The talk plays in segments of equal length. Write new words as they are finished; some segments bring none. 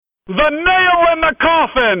The nail in the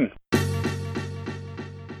coffin!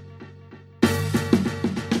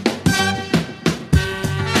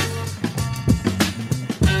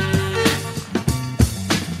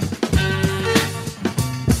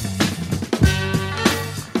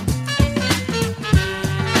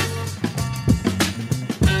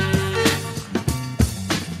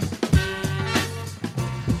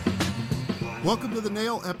 Welcome to The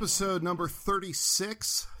Nail, episode number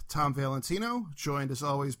 36. Tom Valentino, joined as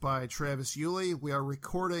always by Travis Yulee. We are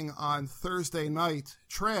recording on Thursday night.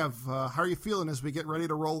 Trav, how are you feeling as we get ready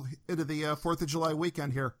to roll into the 4th of July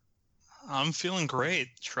weekend here? I'm feeling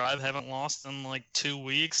great. Tribe haven't lost in like 2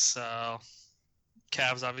 weeks.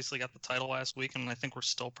 Cavs obviously got the title last week, and I think we're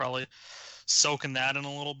still probably soaking that in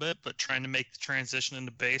a little bit, but trying to make the transition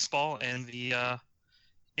into baseball, and the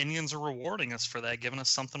Indians are rewarding us for that, giving us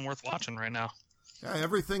something worth watching right now. Yeah,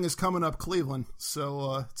 everything is coming up Cleveland,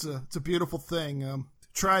 so it's a beautiful thing.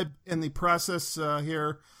 Tribe in the process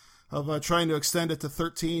here of trying to extend it to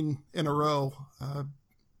 13 in a row.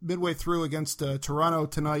 Midway through against Toronto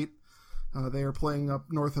tonight. They are playing up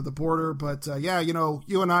north of the border, but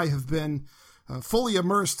you and I have been fully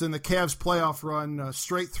immersed in the Cavs playoff run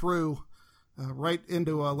straight through right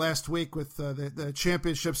into last week with the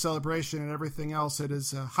championship celebration and everything else. It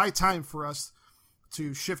is high time for us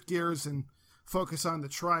to shift gears and focus on the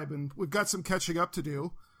Tribe, and we've got some catching up to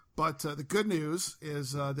do, but the good news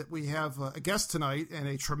is that we have a guest tonight, and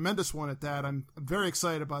a tremendous one at that. I'm very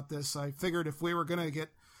excited about this. I figured if we were going to get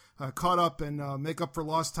caught up and make up for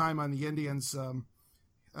lost time on the Indians,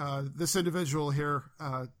 this individual here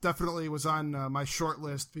definitely was on my short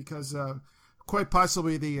list, because quite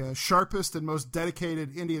possibly the sharpest and most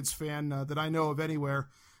dedicated Indians fan that I know of anywhere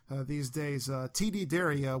these days. TD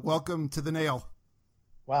Dery, welcome to The Nail.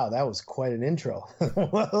 Wow, that was quite an intro.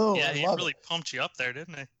 Whoa, yeah, he really pumped you up there,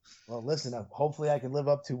 didn't he? Well, listen, hopefully I can live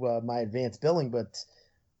up to my advanced billing, but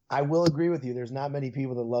I will agree with you. There's not many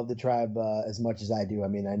people that love the Tribe as much as I do. I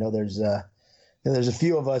mean, I know there's a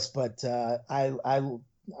few of us, but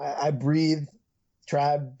I breathe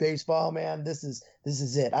Tribe baseball, man. This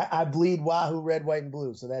is it. I bleed Wahoo red, white, and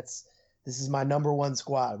blue. So this is my number one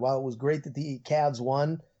squad. While it was great that the Cavs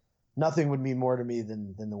won, nothing would mean more to me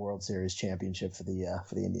than the World Series championship for the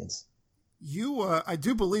Indians. You, I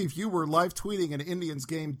do believe you were live tweeting an Indians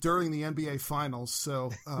game during the NBA Finals,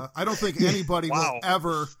 so I don't think anybody will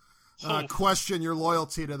ever question your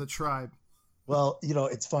loyalty to the Tribe. Well,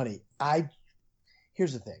 it's funny.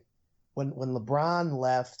 Here's the thing: when LeBron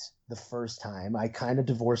left the first time, I kind of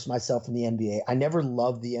divorced myself from the NBA. I never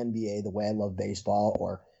loved the NBA the way I love baseball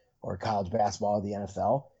or college basketball or the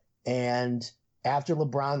NFL, and after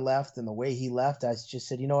LeBron left and the way he left, I just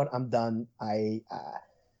said, you know what, I'm done.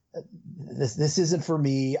 This isn't for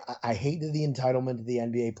me. I hated the entitlement to the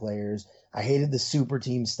NBA players. I hated the super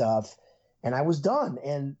team stuff, and I was done.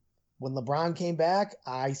 And when LeBron came back,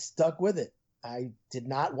 I stuck with it. I did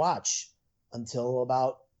not watch until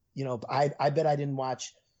about, I bet I didn't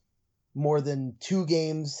watch more than 2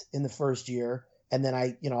 games in the first year. And then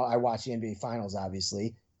I watched the NBA Finals,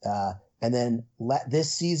 obviously. And then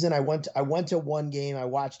this season, I went to one game. I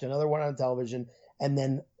watched another one on television, and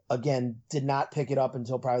then again did not pick it up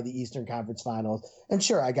until probably the Eastern Conference Finals. And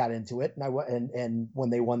sure, I got into it, and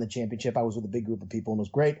when they won the championship, I was with a big group of people, and it was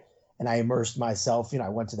great. And I immersed myself. I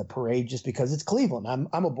went to the parade just because it's Cleveland.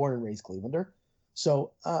 I'm a born and raised Clevelander,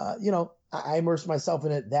 so I immersed myself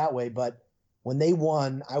in it that way. But when they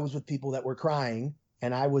won, I was with people that were crying,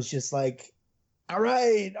 and I was just like, all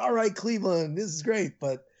right, Cleveland, this is great,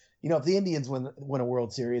 but. If the Indians win a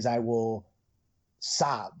World Series, I will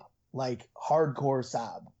sob, like hardcore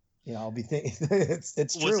sob. I'll be thinking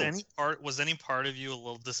it's true. Was any part of you a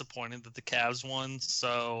little disappointed that the Cavs won,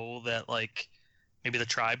 so that like maybe the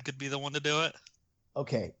Tribe could be the one to do it?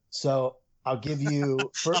 Okay, so I'll give you.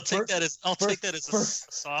 I'll take that as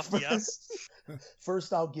a soft yes.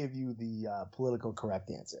 First, I'll give you the political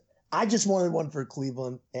correct answer. I just wanted one for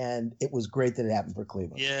Cleveland, and it was great that it happened for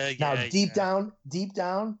Cleveland. Yeah. Now, deep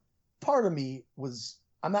down, part of me was,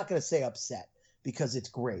 I'm not going to say upset, because it's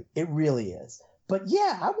great. It really is. But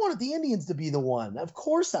yeah, I wanted the Indians to be the one. Of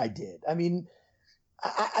course I did. I mean,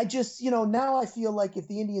 I just, now I feel like if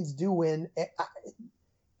the Indians do win,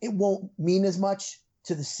 it won't mean as much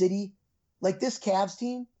to the city. Like this Cavs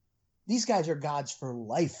team, these guys are gods for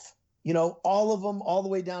life. All of them, all the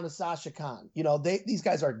way down to Sasha Khan. These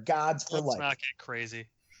guys are gods for life. Let's not get crazy.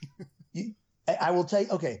 I will tell you,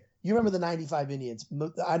 okay, you remember the 95 Indians.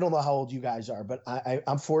 I don't know how old you guys are, but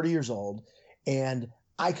I'm 40 years old, and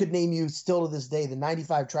I could name you still to this day the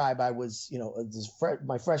 95 Tribe. I was,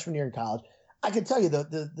 my freshman year in college. I can tell you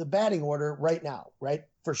the batting order right now, right?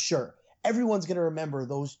 For sure. Everyone's going to remember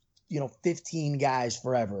those 15 guys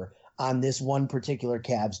forever on this one particular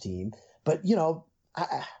Cavs team. But,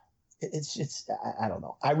 I don't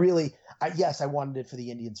know. Yes, I wanted it for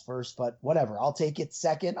the Indians first, but whatever. I'll take it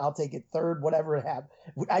second. I'll take it third, whatever it have.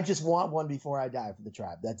 I just want one before I die for the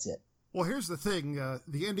Tribe. That's it. Well, here's the thing.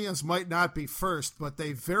 The Indians might not be first, but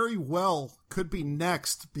they very well could be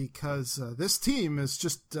next because this team has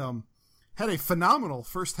just had a phenomenal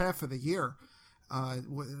first half of the year.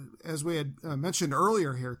 As we had mentioned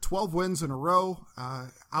earlier here, 12 wins in a row,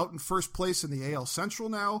 out in first place in the AL Central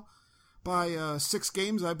now by 6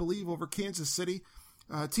 games, I believe, over Kansas City.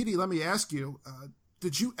 TD, let me ask you,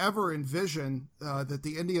 did you ever envision that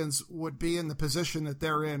the Indians would be in the position that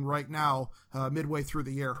they're in right now midway through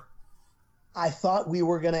the year? I thought we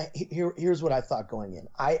were going to – here's what I thought going in.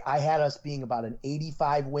 I had us being about an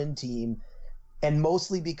 85-win team, and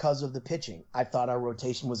mostly because of the pitching. I thought our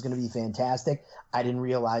rotation was going to be fantastic. I didn't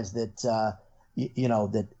realize that,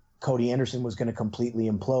 that Cody Anderson was going to completely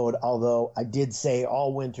implode, although I did say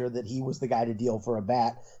all winter that he was the guy to deal for a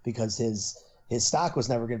bat because his stock was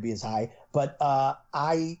never going to be as high. But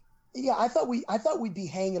I thought we'd be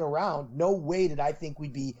hanging around. No way did I think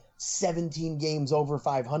we'd be 17 games over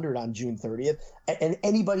 500 on June 30th. And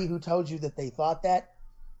anybody who tells you that they thought that,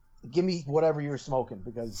 give me whatever you're smoking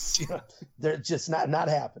because they're just not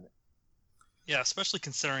happening. Yeah, especially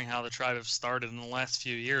considering how the Tribe have started in the last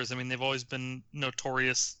few years. I mean, they've always been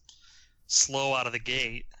notorious slow out of the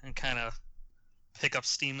gate and kind of pick up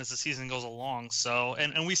steam as the season goes along. So,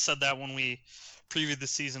 and we said that when we previewed the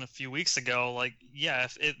season a few weeks ago. Like, yeah,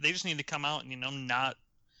 if they just need to come out and not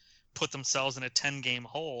put themselves in a 10-game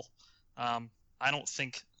hole. I don't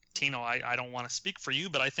think, Tino, I don't want to speak for you,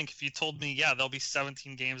 but I think if you told me, yeah, there'll be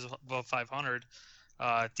 17 games above 500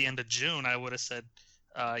 at the end of June, I would have said,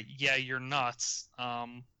 yeah, you're nuts.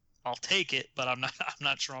 I'll take it, but I'm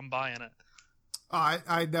not sure I'm buying it.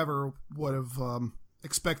 I never would have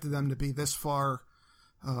expected them to be this far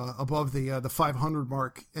above the 500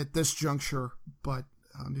 mark at this juncture. But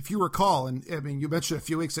if you recall, and I mean, you mentioned a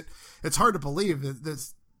few weeks, it's hard to believe that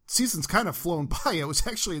this season's kind of flown by.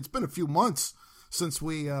 It's been a few months since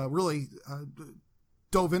we really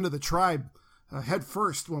dove into the Tribe head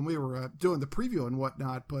first when we were doing the preview and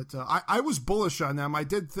whatnot. But I was bullish on them. I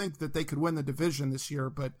did think that they could win the division this year.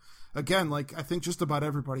 But again, like I think just about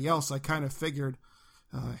everybody else, I kind of figured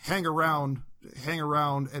hang around,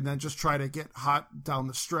 and then just try to get hot down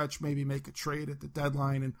the stretch, maybe make a trade at the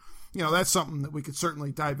deadline. And, that's something that we could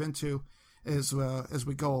certainly dive into as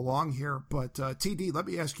we go along here. But TD, let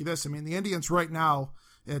me ask you this. I mean, the Indians right now,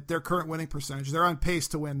 at their current winning percentage, they're on pace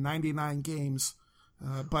to win 99 games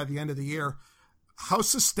by the end of the year. How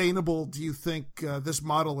sustainable do you think this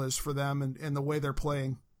model is for them and the way they're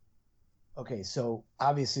playing? Okay, so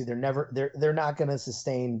obviously they're not going to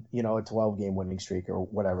sustain, a 12-game winning streak or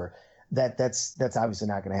whatever. That's obviously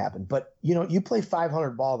not going to happen. But you play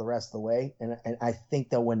 500 ball the rest of the way, and I think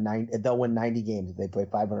they'll win 90 games if they play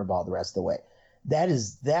 500 ball the rest of the way.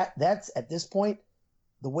 That's at this point,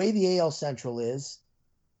 the way the AL Central is,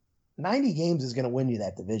 90 games is going to win you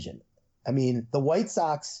that division. I mean, the White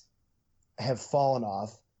Sox have fallen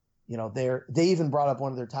off. They even brought up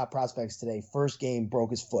one of their top prospects today. First game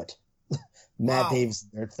broke his foot. Matt Davis,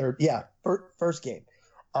 their first game.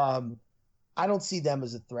 I don't see them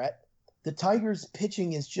as a threat. The Tigers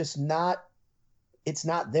pitching is just it's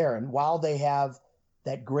not there. And while they have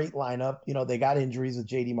that great lineup, they got injuries with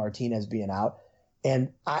JD Martinez being out.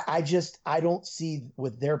 And I don't see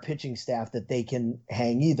with their pitching staff that they can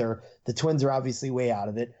hang either. The Twins are obviously way out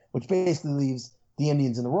of it, which basically leaves the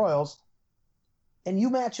Indians and the Royals. And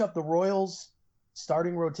you match up the Royals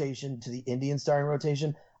starting rotation to the Indians starting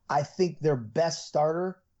rotation, I think their best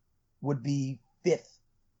starter would be fifth.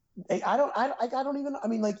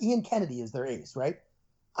 Ian Kennedy is their ace, right?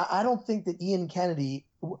 I don't think that Ian Kennedy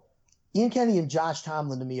and Josh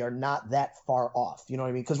Tomlin to me are not that far off. You know what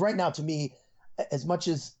I mean? Because right now, to me, as much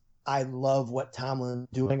as I love what Tomlin's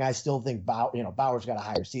doing, I still think Bauer's got a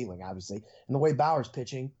higher ceiling, obviously. And the way Bauer's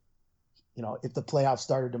pitching, if the playoffs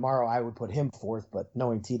started tomorrow, I would put him fourth. But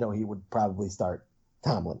knowing Tito, he would probably start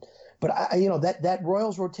Tomlin. But that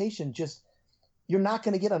Royals rotation, just you're not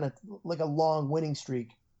going to get on a long winning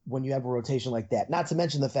streak when you have a rotation like that. Not to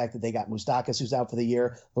mention the fact that they got Moustakas, who's out for the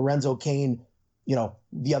year. Lorenzo Cain,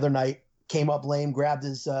 the other night came up lame, grabbed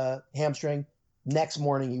his hamstring. Next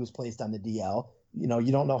morning, he was placed on the DL. You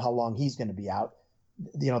don't know how long he's going to be out.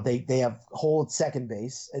 They have hole at second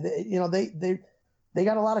base. They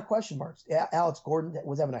got a lot of question marks. Alex Gordon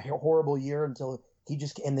was having a horrible year until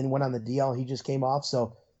and then went on the DL. He just came off.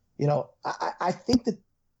 So, I think that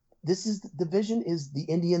this is the division is the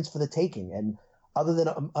Indians for the taking. And other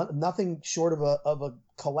than nothing short of a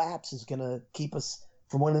collapse is going to keep us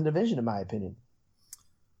from winning the division, in my opinion.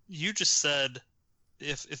 You just said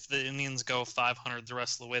if the Indians go 500 the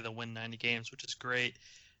rest of the way, they'll win 90 games, which is great.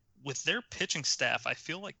 With their pitching staff, I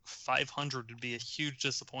feel like 500 would be a huge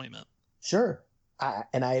disappointment. Sure,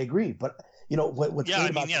 and I agree. But what's yeah,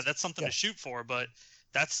 great about that's something to shoot for. But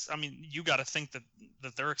you got to think that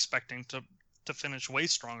they're expecting to finish way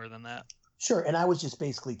stronger than that. Sure, and I was just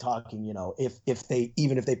basically talking, if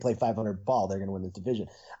they play 500 ball, they're going to win this division.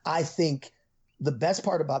 I think the best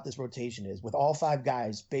part about this rotation is with all 5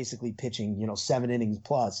 guys basically pitching, 7 innings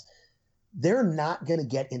plus, they're not going to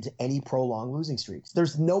get into any prolonged losing streaks.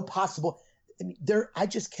 There's no possible. I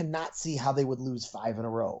just cannot see how they would lose 5 in a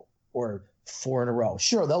row or 4 in a row.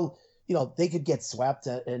 Sure, they could get swept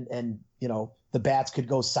and the bats could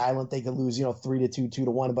go silent. They could lose, 3-2,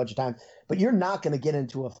 2-1 a bunch of times. But you're not going to get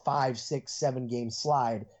into a 5, 6, 7 game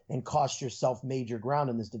slide and cost yourself major ground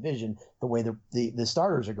in this division the way the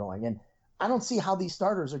starters are going. And I don't see how these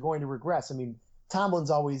starters are going to regress. I mean, Tomlin's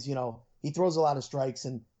always, he throws a lot of strikes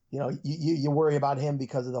and, you worry about him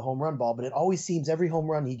because of the home run ball. But it always seems every home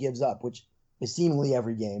run he gives up, which is seemingly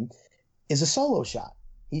every game, is a solo shot.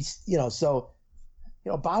 He's,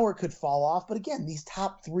 Bauer could fall off, but again, these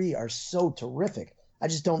top 3 are so terrific. I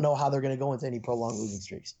just don't know how they're going to go into any prolonged losing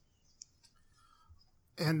streaks.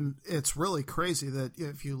 And it's really crazy that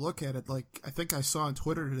if you look at it, like I think I saw on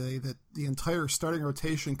Twitter today that the entire starting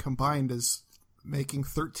rotation combined is making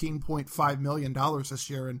 $13.5 million this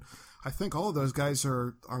year. And I think all of those guys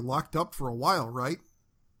are locked up for a while, right?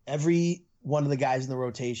 Every one of the guys in the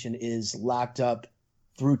rotation is locked up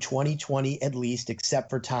through 2020 at least, except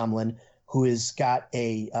for Tomlin, who has got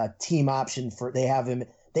a team option they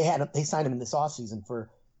signed him in this offseason for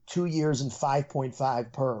 2 years and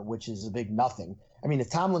 5.5 per, which is a big nothing. I mean,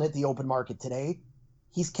 if Tomlin hit the open market today,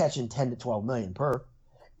 he's catching 10 to 12 million per,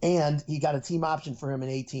 and he got a team option for him in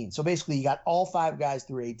 18. So basically you got all 5 guys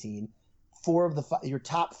through 18, 4 of your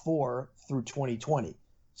top 4 through 2020.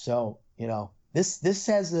 So, this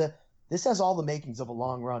has all the makings of a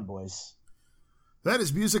long run, boys. That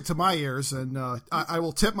is music to my ears, and I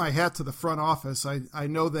will tip my hat to the front office. I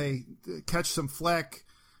know they catch some flack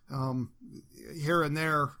here and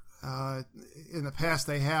there in the past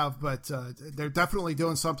they have, but they're definitely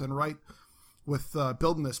doing something right with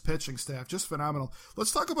building this pitching staff. Just phenomenal.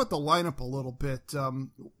 Let's talk about the lineup a little bit.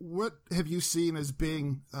 What have you seen as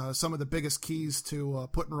being some of the biggest keys to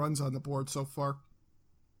putting runs on the board so far?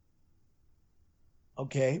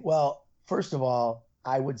 Okay, well, first of all,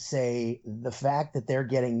 I would say the fact that they're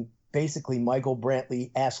getting basically Michael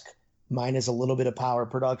Brantley-esque minus a little bit of power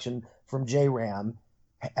production from J-Ram,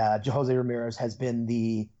 Jose Ramirez has been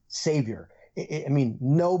the savior. I mean,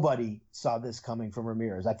 nobody saw this coming from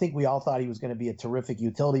Ramirez. I think we all thought he was going to be a terrific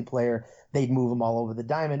utility player. They'd move him all over the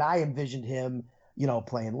diamond. I envisioned him,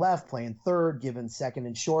 playing left, playing third, giving second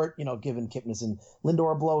and short, giving Kipnis and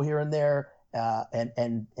Lindor a blow here and there,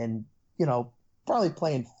 and probably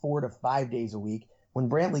playing 4 to 5 days a week. When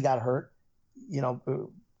Brantley got hurt,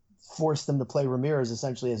 forced them to play Ramirez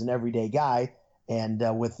essentially as an everyday guy. And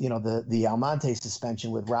with, the Almonte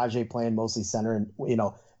suspension with Rajay playing mostly center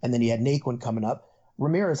and then he had Naquin coming up,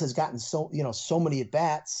 Ramirez has gotten so many at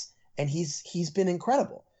bats and he's been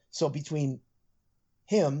incredible. So between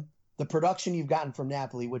him, the production you've gotten from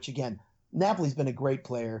Napoli, which again, Napoli's been a great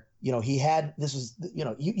player. You hear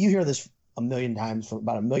this a million times from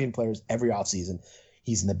about a million players every offseason.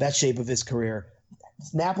 He's in the best shape of his career.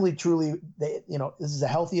 Napoli truly, this is the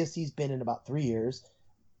healthiest he's been in about 3 years.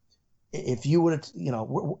 If you would,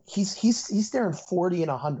 he's staring 40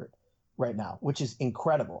 and 100 right now, which is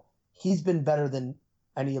incredible. He's been better than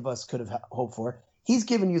any of us could have hoped for. He's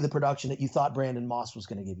given you the production that you thought Brandon Moss was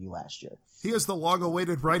going to give you last year. He is the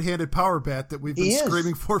long-awaited right-handed power bat that we've been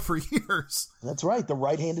screaming for years. That's right, the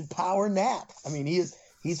right-handed power nap. I mean,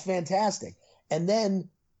 he's fantastic. And then,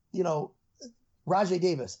 Rajay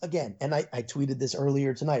Davis, again, and I tweeted this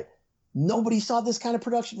earlier tonight, nobody saw this kind of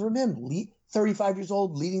production from him. 35 years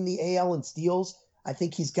old, leading the AL in steals. I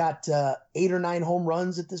think he's got 8 or 9 home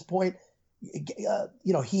runs at this point.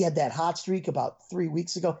 He had that hot streak about 3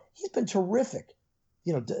 weeks ago. He's been terrific.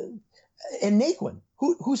 And Naquin,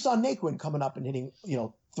 who saw Naquin coming up and hitting,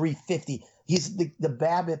 350? He's the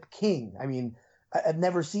BABIP king. I mean, I've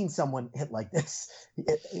never seen someone hit like this.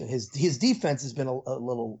 His defense has been a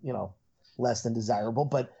little, less than desirable,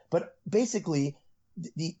 but basically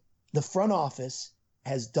the front office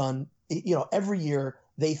has done, every year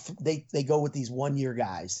they go with these 1 year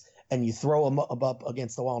guys and you throw them up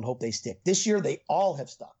against the wall and hope they stick. This year they all have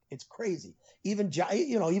stuck. It's crazy. Even down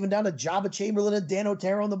to Jabba Chamberlain and Dan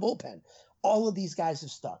Otero in the bullpen. All of these guys have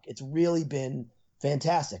stuck. It's really been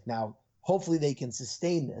fantastic. Now, hopefully they can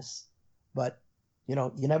sustain this, but you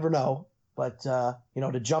never know. But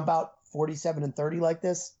to jump out 47-30 like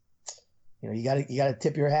this, you got to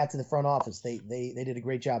tip your hat to the front office. They did a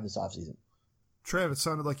great job this offseason. Trav, it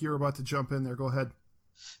sounded like you were about to jump in there. Go ahead.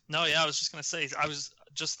 No, yeah, I was just going to say, I was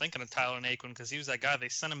just thinking of Tyler Naquin because he was that guy. They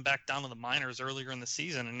sent him back down to the minors earlier in the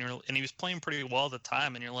season, and he was playing pretty well at the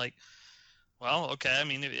time. And you're like, well, okay. I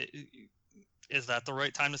mean, is that the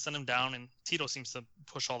right time to send him down? And Tito seems to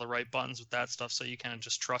push all the right buttons with that stuff, so you kind of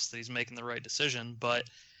just trust that he's making the right decision. But,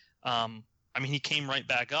 I mean, he came right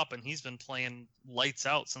back up, and he's been playing lights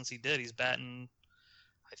out since he did. He's batting,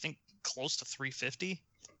 I think, close to 350,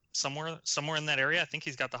 somewhere in that area. I think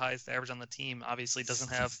he's got the highest average on the team. Obviously,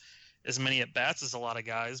 doesn't have as many at bats as a lot of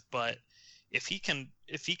guys, but if he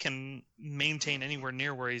can maintain anywhere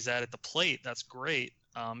near where he's at the plate, that's great.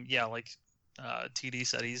 Like TD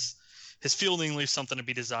said, his fielding leaves something to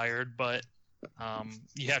be desired, but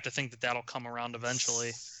you have to think that that'll come around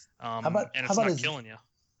eventually. And it's not killing you.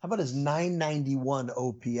 How about his 991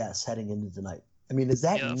 OPS heading into tonight? I mean, is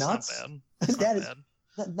that nuts? Not bad. That is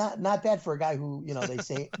not bad for a guy who, they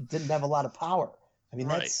say didn't have a lot of power. I mean,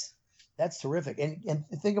 right. That's terrific. And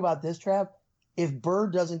think about this, Trav. If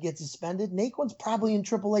Bird doesn't get suspended, Naquin's probably in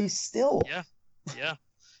AAA still. Yeah.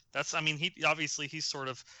 He's sort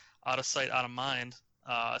of out of sight, out of mind.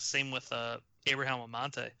 Same with Abraham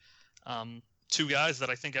Almonte. Two guys that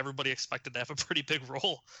I think everybody expected to have a pretty big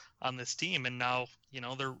role on this team, and now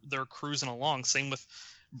they're cruising along. Same with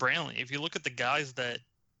Brantley. If you look at the guys that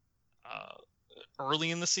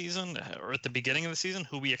early in the season or at the beginning of the season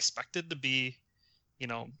who we expected to be,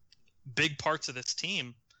 big parts of this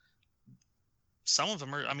team, some of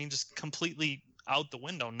them are, just completely out the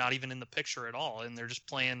window, not even in the picture at all, and they're just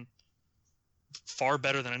playing far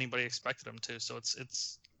better than anybody expected them to. So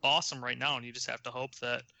it's awesome right now, and you just have to hope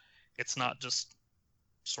that it's not just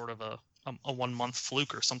sort of a 1 month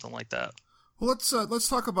fluke or something like that. Well, let's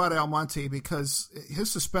talk about Almonte, because his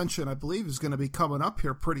suspension, I believe, is going to be coming up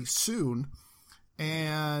here pretty soon.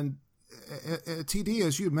 And TD,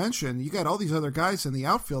 as you mentioned, you got all these other guys in the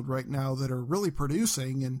outfield right now that are really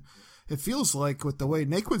producing, and it feels like with the way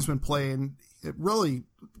Naquin's been playing, it really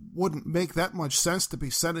wouldn't make that much sense to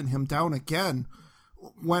be sending him down again.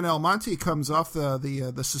 When Almonte comes off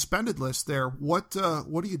the suspended list there, what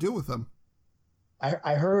do you do with him?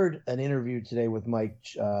 I heard an interview today with Mike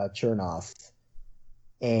Chernoff,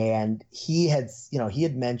 and he had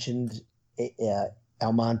mentioned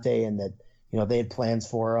Almonte, and that they had plans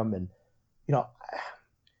for him, and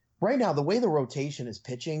right now the way the rotation is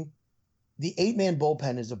pitching, the 8-man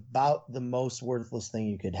bullpen is about the most worthless thing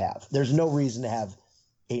you could have. There's no reason to have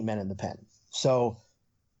 8 men in the pen. So,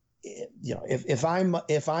 if I'm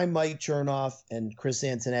Mike Chernoff and Chris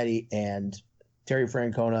Antonetti and Terry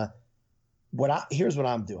Francona, here's what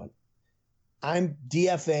I'm doing. I'm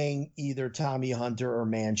DFAing either Tommy Hunter or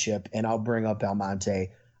Manship, and I'll bring up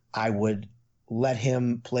Almonte. I would let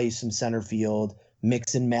him play some center field,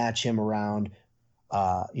 mix and match him around,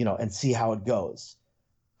 and see how it goes.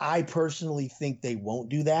 I personally think they won't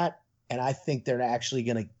do that, and I think they're actually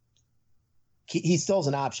going to – he still has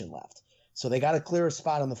an option left. So they got to clear a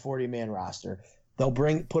spot on the 40-man roster. They'll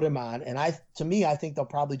put him on, and I think they'll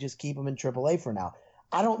probably just keep him in AAA for now.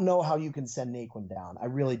 I don't know how you can send Naquin down. I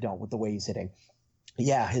really don't, with the way he's hitting.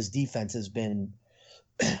 Yeah, his defense has been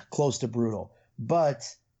close to brutal.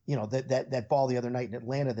 But, that ball the other night in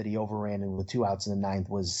Atlanta that he overran and with 2 outs in the 9th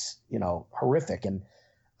was, horrific. And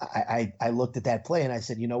I looked at that play and I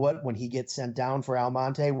said, you know what? When he gets sent down for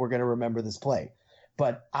Almonte, we're going to remember this play.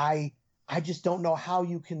 But I just don't know how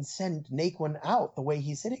you can send Naquin out the way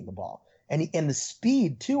he's hitting the ball. And the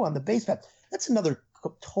speed, too, on the base path. That's another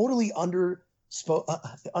totally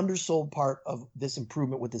undersold part of this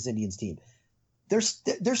improvement with this Indians team. They're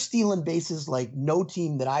stealing bases like no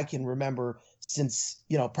team that I can remember since,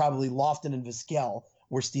 probably Lofton and Vizquel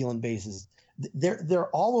were stealing bases. They're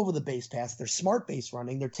all over the base paths. They're smart base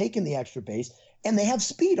running. They're taking the extra base, and they have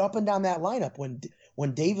speed up and down that lineup.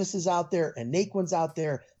 When Davis is out there and Naquin's out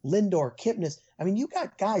there, Lindor, Kipnis, you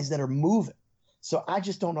got guys that are moving. So I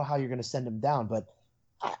just don't know how you're going to send them down. But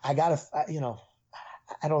I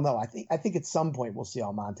don't know. I think at some point we'll see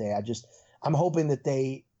Almonte. I'm hoping that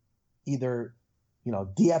they either,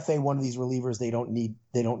 DFA one of these relievers they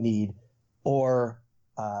don't need, or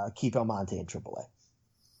keep Almonte in AAA.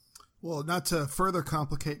 Well, not to further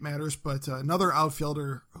complicate matters, but another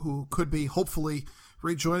outfielder who could be hopefully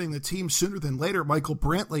rejoining the team sooner than later, Michael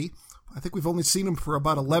Brantley. I think we've only seen him for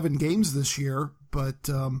about 11 games this year, but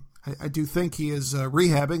I do think he is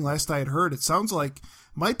rehabbing. Last I had heard, it sounds like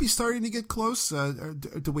might be starting to get close.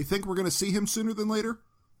 Do we think we're going to see him sooner than later?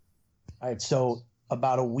 All right, so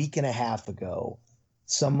about a week and a half ago,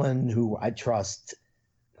 someone who I trust,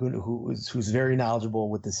 who's very knowledgeable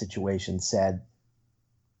with the situation, said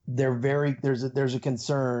there's a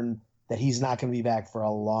concern that he's not going to be back for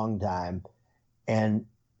a long time, and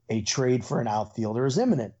a trade for an outfielder is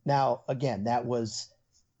imminent. Now, again, that was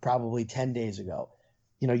probably 10 days ago.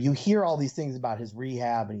 You know, you hear all these things about his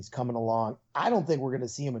rehab and he's coming along. I don't think we're going to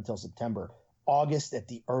see him until September, August at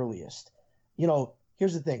the earliest. You know,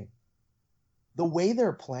 here's the thing. The way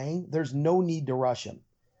they're playing, there's no need to rush him.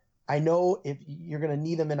 I know if you're going to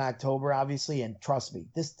need him in October, obviously, and trust me,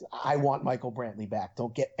 I want Michael Brantley back.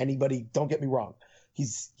 Don't get me wrong.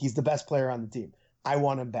 He's the best player on the team. I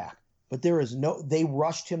want him back. But they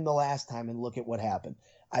rushed him the last time, and look at what happened.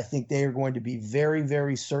 I think they are going to be very,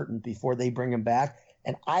 very certain before they bring him back.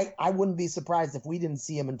 And I wouldn't be surprised if we didn't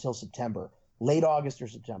see him until September, late August or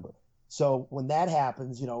September. So when that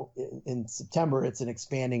happens, you know, in September, it's an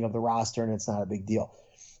expanding of the roster and it's not a big deal.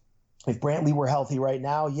 If Brantley were healthy right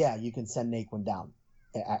now, yeah, you can send Naquin down.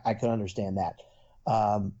 I could understand that.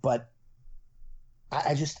 But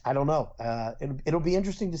I don't know. It'll be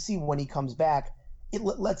interesting to see when he comes back.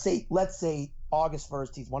 Let's say August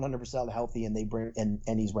 1st, he's 100% healthy and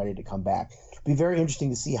and he's ready to come back. It'll be very interesting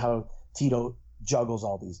to see how Tito juggles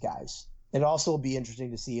all these guys. It'll also be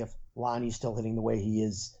interesting to see if Lonnie's still hitting the way he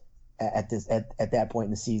is at that point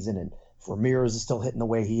in the season, and if Ramirez is still hitting the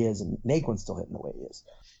way he is, and Naquin's still hitting the way he is.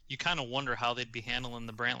 You kind of wonder how they'd be handling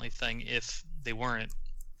the Brantley thing if they weren't,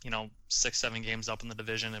 6-7 games up in the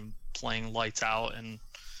division and playing lights out. And,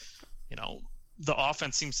 the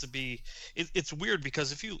offense seems to be it's weird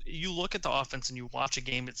because if you look at the offense and you watch a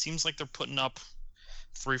game, it seems like they're putting up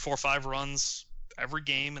 3, 4, 5 runs every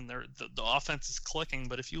game, and the offense is clicking.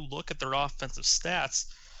 But if you look at their offensive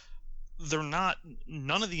stats,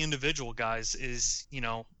 none of the individual guys is,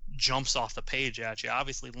 jumps off the page at you.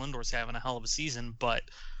 Obviously Lindor's having a hell of a season, but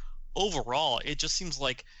overall it just seems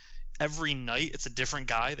like every night it's a different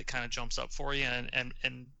guy that kind of jumps up for you and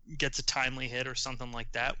gets a timely hit or something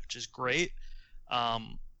like that, which is great.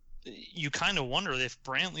 You kind of wonder if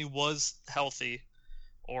Brantley was healthy,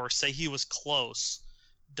 or say he was close,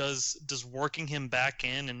 does working him back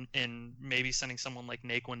in and maybe sending someone like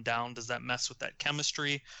Naquin down, does that mess with that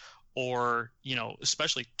chemistry? Or,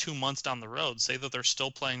 especially 2 months down the road, say that they're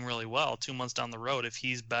still playing really well 2 months down the road, if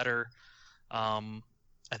he's better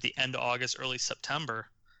at the end of August, early September,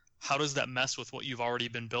 how does that mess with what you've already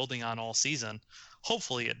been building on all season?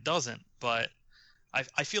 Hopefully it doesn't, but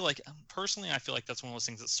I feel like, personally, that's one of those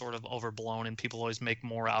things that's sort of overblown and people always make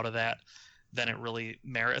more out of that than it really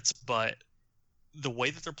merits. But the way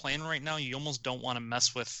that they're playing right now, you almost don't want to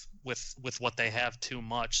mess with what they have too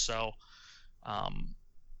much. So,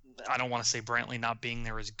 I don't want to say Brantley not being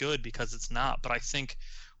there is good, because it's not, but I think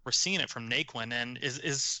we're seeing it from Naquin. And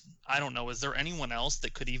I don't know, is there anyone else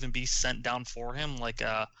that could even be sent down for him? Like,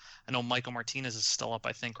 I know Michael Martinez is still up,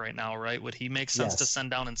 I think, right now, right? Would he make sense to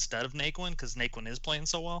send down instead of Naquin, because Naquin is playing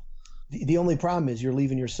so well? The only problem is you're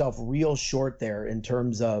leaving yourself real short there in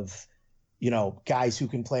terms of, guys who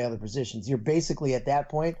can play other positions. You're basically at that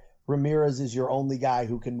point, Ramirez is your only guy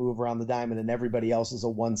who can move around the diamond, and everybody else is a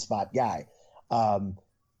one-spot guy.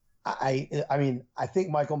 I mean, I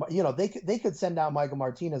think Michael, they could send out Michael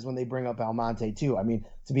Martinez when they bring up Almonte too. I mean,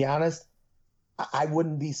 to be honest, I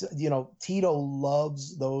wouldn't be, Tito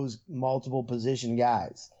loves those multiple position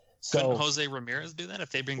guys. So couldn't Jose Ramirez do that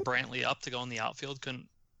if they bring Brantley up to go in the outfield? Couldn't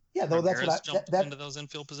Ramirez that's what jump into those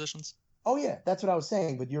infield positions? Oh yeah, that's what I was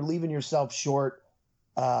saying. But you're leaving yourself short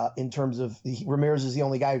in terms of Ramirez is the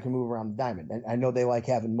only guy who can move around the diamond. And I know they like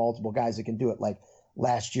having multiple guys that can do it. Like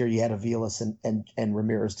last year, you had Aviles and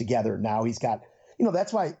Ramirez together. Now he's got,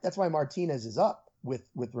 that's why Martinez is up with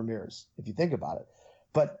Ramirez, if you think about it.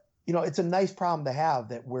 But it's a nice problem to have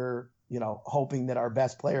that we're hoping that our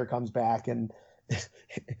best player comes back and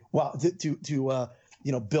well to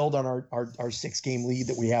build on our 6-game lead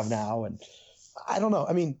that we have now. And I don't know.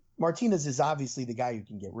 I mean, Martinez is obviously the guy you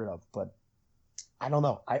can get rid of, but I don't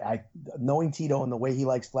know. I knowing Tito and the way he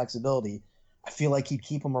likes flexibility, I feel like he'd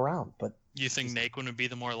keep him around. But you think Naquin would be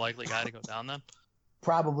the more likely guy to go down then?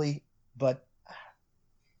 Probably, but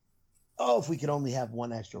if we could only have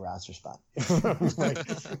one extra roster spot. Yeah.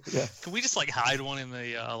 Can we just hide one in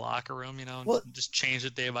the locker room, just change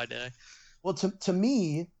it day by day? Well, to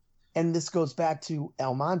me, and this goes back to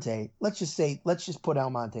Almonte, let's just put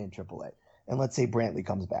Almonte in AAA, and let's say Brantley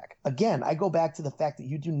comes back. Again, I go back to the fact that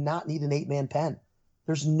you do not need an 8-man pen.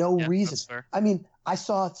 There's no reason. That's fair. I mean, I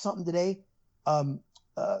saw something today.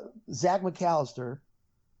 Zach McAllister,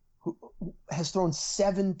 who has thrown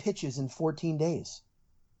 7 pitches in 14 days.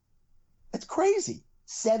 It's crazy.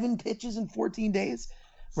 7 pitches in 14 days,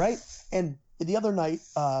 right? And the other night,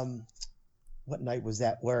 what night was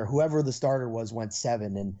that? Where whoever the starter was went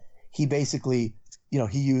 7, and he basically,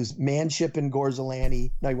 he used Manship and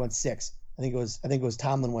Gorzolani. No, he went 6. I think it was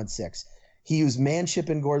Tomlin went 6. He used Manship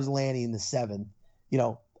and Gorzolani in the 7th.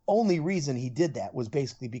 Only reason he did that was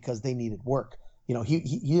basically because they needed work. He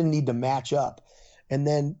didn't need to match up. And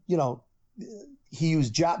then, he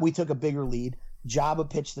used Job. We took a bigger lead. Jabba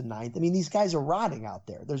pitched the 9th. I mean, these guys are rotting out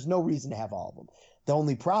there. There's no reason to have all of them. The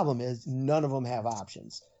only problem is none of them have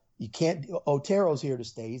options. You can't. Otero's here to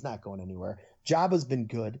stay. He's not going anywhere. Jabba's been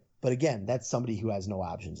good, but again, that's somebody who has no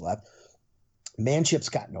options left. Manship's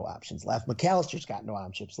got no options left. McAllister's got no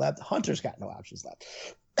options left. Hunter's got no options left.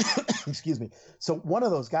 Excuse me. So one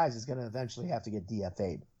of those guys is going to eventually have to get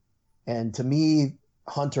DFA'd. And to me,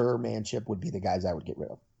 Hunter or Manship would be the guys I would get rid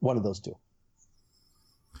of. One of those two.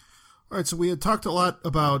 All right, so we had talked a lot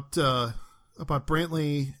about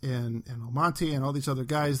Brantley and Almonte and all these other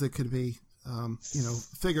guys that could be,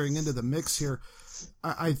 figuring into the mix here.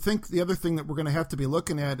 I think the other thing that we're going to have to be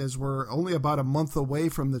looking at is we're only about a month away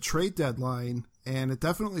from the trade deadline, and it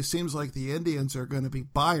definitely seems like the Indians are going to be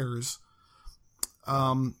buyers.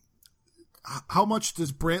 How much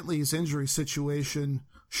does Brantley's injury situation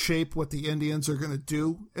shape what the Indians are going to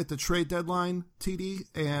do at the trade deadline, TD?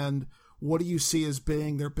 And what do you see as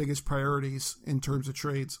being their biggest priorities in terms of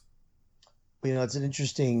trades? It's an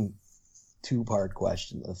interesting two-part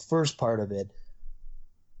question. The first part of it,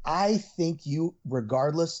 I think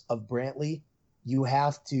regardless of Brantley, you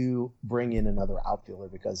have to bring in another outfielder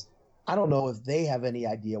because I don't know if they have any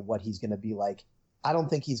idea what he's going to be like. I don't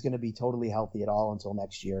think he's going to be totally healthy at all until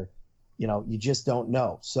next year. You just don't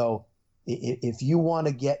know. So if you want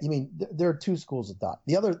to get, there are two schools of thought.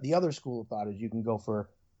 The other school of thought is you can go for,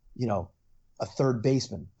 a third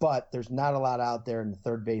baseman, but there's not a lot out there in the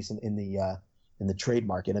third base in the trade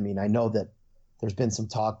market. I know that there's been some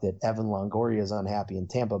talk that Evan Longoria is unhappy in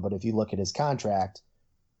Tampa, but if you look at his contract,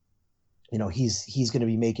 he's going to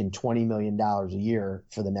be making $20 million a year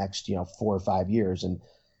for the next, 4 or 5 years. And,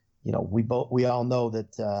 we all know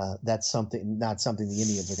that that's not something the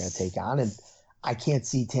Indians are going to take on. And I can't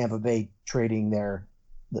see Tampa Bay trading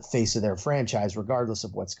the face of their franchise, regardless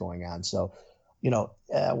of what's going on. So,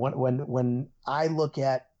 when I look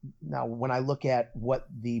at what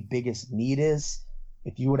the biggest need is,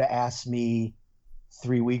 if you would have asked me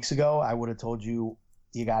 3 weeks ago, I would have told you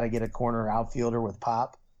got to get a corner outfielder with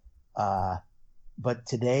pop. But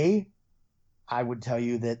today, I would tell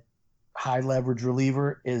you that high leverage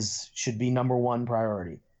reliever should be number one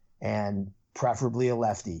priority, and preferably a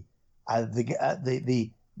lefty.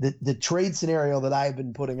 The trade scenario that I've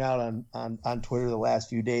been putting out on Twitter the last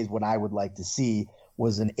few days, what I would like to see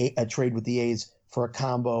was a trade with the A's for a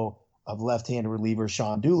combo of left-handed reliever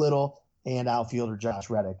Sean Doolittle and outfielder Josh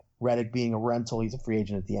Reddick. Reddick being a rental, he's a free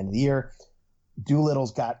agent at the end of the year.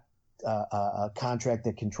 Doolittle's got a contract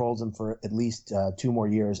that controls him for at least 2 more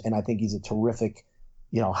years, and I think he's a terrific,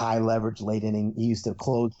 high leverage late inning. He used to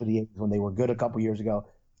close for the A's when they were good a couple years ago.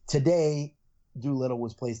 Today, Doolittle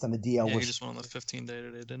was placed on the DL. Yeah, he just went on the 15-day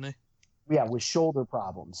today, didn't he? Yeah, with shoulder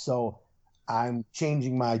problems. So I'm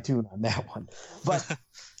changing my tune on that one. But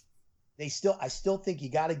I still think you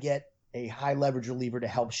got to get a high leverage reliever to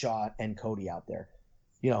help Shaw and Cody out there.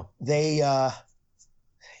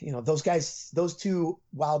 Those guys, those two,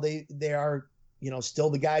 while they are, still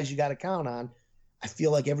the guys you got to count on, I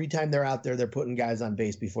feel like every time they're out there, they're putting guys on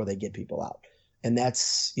base before they get people out. And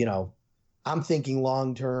that's, I'm thinking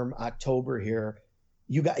long-term October here.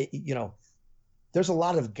 There's a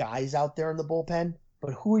lot of guys out there in the bullpen,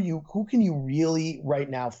 but who can you really right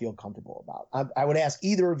now feel comfortable about? I would ask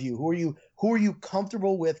either of you, who are you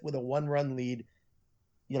comfortable with a 1-run lead?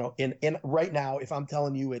 In right now, if I'm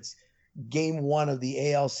telling you it's game 1 of the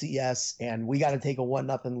ALCS and we got to take a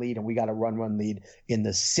 1-0 lead and we got a run lead in the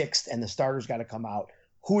 6th and the starters got to come out,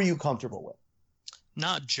 who are you comfortable with?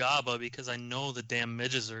 Not Jabba, because I know the damn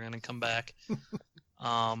midges are going to come back.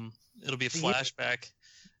 It'll be a flashback,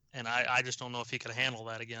 and I just don't know if he could handle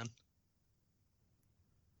that again.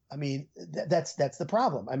 That's the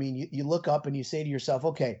problem. You look up and you say to yourself,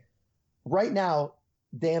 okay, right now,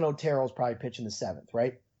 Dan Otero's probably pitching the 7th,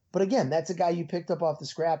 right? But again, that's a guy you picked up off the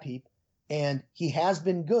scrap heap, and he has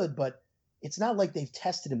been good, but it's not like they've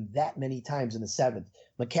tested him that many times in the 7th.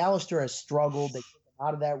 McAllister has struggled. They took him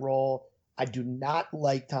out of that role. I do not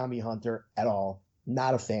like Tommy Hunter at all.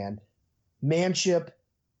 Not a fan. Manship,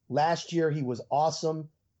 last year he was awesome.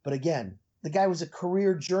 But again, the guy was a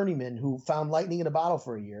career journeyman who found lightning in a bottle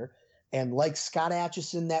for a year. And like Scott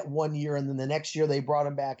Atchison that 1 year, and then the next year they brought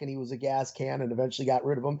him back and he was a gas can and eventually got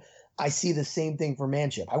rid of him. I see the same thing for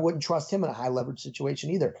Manship. I wouldn't trust him in a high leverage situation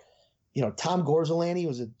either. Tom Gorzolani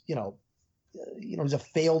was he's a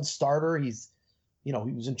failed starter. He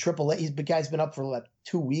was in AAA. The guy's been up for like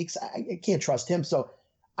 2 weeks. I can't trust him. So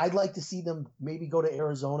I'd like to see them maybe go to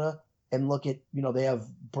Arizona and look at, they have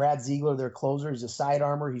Brad Ziegler, their closer. He's a side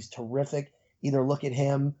armor. He's terrific. Either look at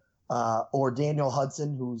him or Daniel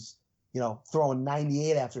Hudson, who's, throwing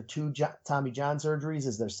 98 after 2 Tommy John surgeries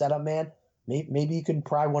as their setup man. Maybe you can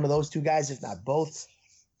pry one of those 2 guys, if not both.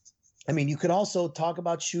 I mean, you could also talk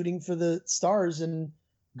about shooting for the stars and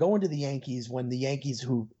going to the Yankees when the Yankees,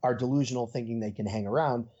 who are delusional thinking they can hang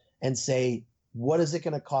around, and say, what is it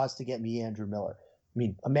going to cost to get me Andrew Miller? I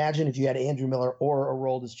mean, imagine if you had Andrew Miller or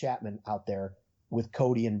Aroldis Chapman out there with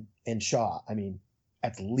Cody and Shaw. I mean,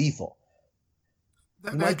 that's lethal.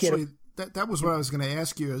 That was what I was going to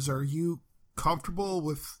ask you is, are you comfortable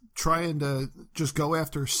with trying to just go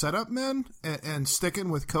after setup men and sticking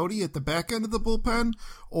with Cody at the back end of the bullpen?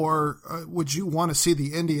 Or would you want to see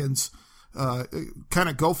the Indians kind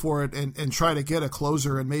of go for it and try to get a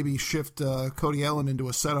closer and maybe shift Cody Allen into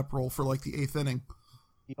a setup role for like the 8th inning?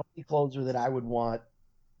 The only closer that I would want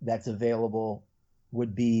that's available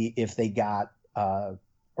would be if they got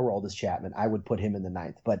Aroldis Chapman. I would put him in the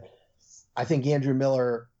 9th. But I think Andrew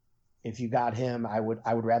Miller, if you got him, I would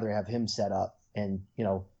rather have him set up and,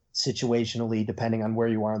 situationally, depending on where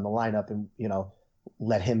you are in the lineup, and,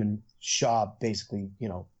 let him and Shaw basically,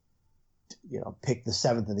 pick the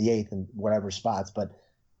 7th and the 8th and whatever spots. But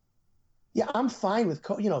yeah, I'm fine with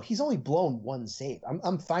he's only blown 1 save.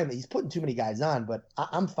 I'm fine that he's putting too many guys on, but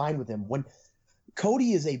I'm fine with him. When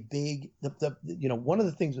Cody is a big, one of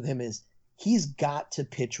the things with him is he's got to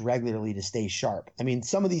pitch regularly to stay sharp. I mean,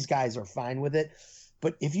 some of these guys are fine with it,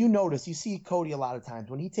 but if you notice, you see Cody a lot of times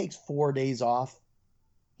when he takes 4 days off,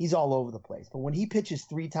 he's all over the place. But when he pitches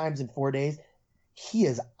 3 times in 4 days, he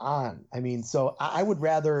is on. I mean, so I would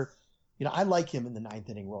rather, I like him in the 9th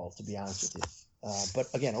inning role, to be honest with you. But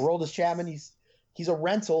again, Aroldis Chapman, he's a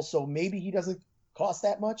rental, so maybe he doesn't cost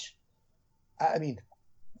that much. I mean,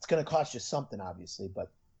 it's going to cost you something, obviously,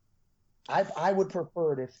 but I would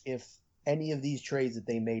prefer it if any of these trades that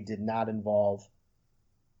they made did not involve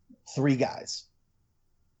 3 guys: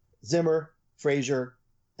 Zimmer, Frazier,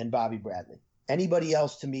 and Bobby Bradley. Anybody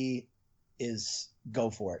else to me is go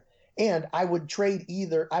for it. And I would trade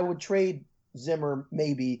Zimmer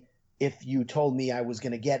maybe if you told me I was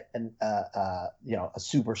going to get a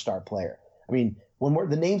superstar player. I mean, when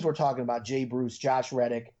the names we're talking about, Jay Bruce, Josh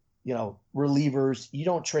Reddick, relievers, you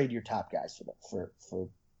don't trade your top guys for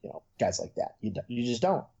guys like that. You just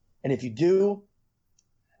don't. And if you do,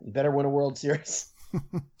 you better win a World Series.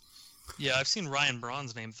 Yeah, I've seen Ryan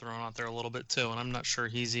Braun's name thrown out there a little bit too, and I'm not sure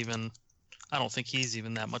I don't think he's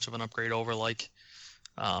even that much of an upgrade over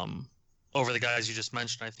over the guys you just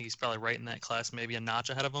mentioned. I think he's probably right in that class, maybe a notch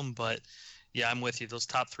ahead of him. But yeah, I'm with you. Those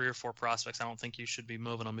top 3 or 4 prospects, I don't think you should be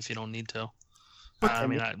moving them if you don't need to.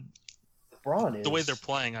 Braun is the way they're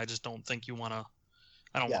playing. I just don't think you want to.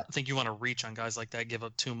 I don't think you want to reach on guys like that, give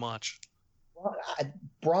up too much.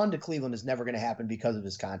 Braun to Cleveland is never going to happen because of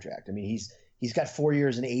his contract. I mean, he's got 4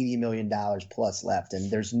 years and $80 million plus left, and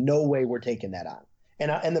there's no way we're taking that on.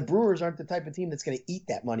 And the Brewers aren't the type of team that's going to eat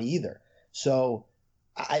that money either. So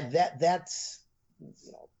that's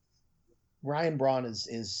Ryan Braun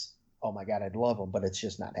is oh my God, I'd love him, but it's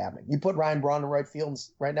just not happening. You put Ryan Braun in right field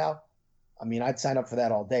right now, I mean, I'd sign up for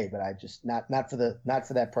that all day, but I just not for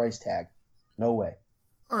that price tag. No way.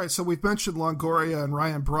 All right, so we've mentioned Longoria and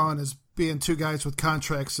Ryan Braun as being 2 guys with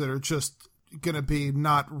contracts that are just going to be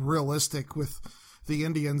not realistic with the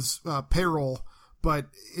Indians' payroll, but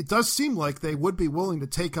it does seem like they would be willing to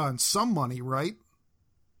take on some money, right?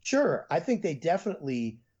 Sure. I think they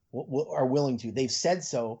definitely are willing to. They've said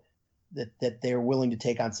so, that they're willing to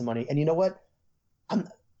take on some money. And you know what? I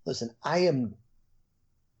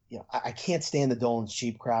can't stand the Dolan's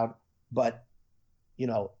cheap crowd, but,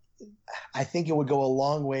 I think it would go a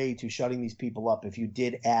long way to shutting these people up if you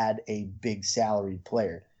did add a big salaried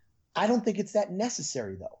player. I don't think it's that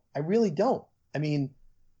necessary, though. I really don't. I mean,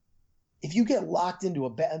 if you get locked into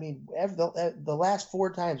the last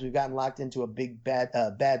 4 times we've gotten locked into a big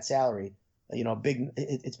bad salary,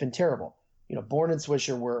 it's been terrible. Bourne and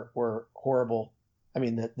Swisher were horrible. I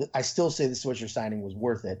mean, I still say the Swisher signing was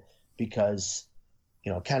worth it because,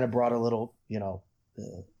 kind of brought a little,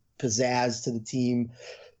 pizzazz to the team.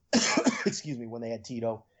 Excuse me, when they had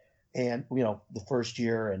Tito and, the first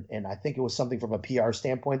year. And I think it was something from a PR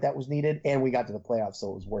standpoint that was needed. And we got to the playoffs,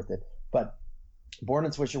 so it was worth it. But Bourne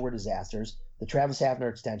and Swisher were disasters. The Travis Hafner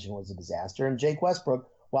extension was a disaster. And Jake Westbrook,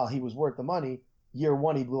 while he was worth the money, year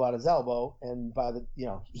 1 he blew out his elbow. And by the,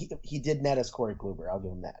 he did net as Corey Kluber. I'll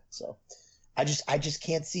give him that. So I just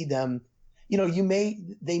can't see them. They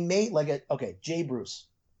may Jay Bruce.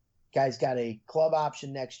 Guy's got a club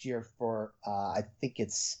option next year for I think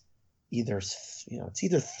it's either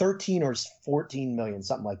 13 or 14 million,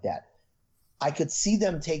 something like that. I could see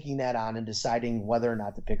them taking that on and deciding whether or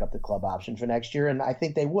not to pick up the club option for next year, and I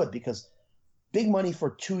think they would, because big money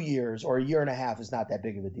for 2 years or a year and a half is not that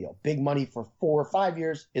big of a deal. Big money for 4 or 5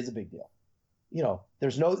 years is a big deal.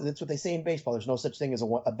 That's what they say in baseball. There's no such thing as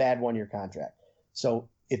a bad 1-year contract. So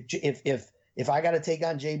if I got to take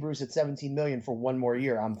on Jay Bruce at 17 million for 1 more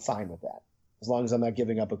year, I'm fine with that, as long as I'm not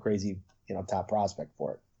giving up a crazy, top prospect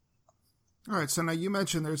for it. All right. So now you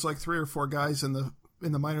mentioned there's like 3 or 4 guys in the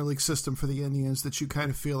minor league system for the Indians that you kind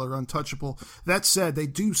of feel are untouchable. That said, they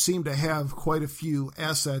do seem to have quite a few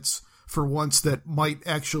assets for once that might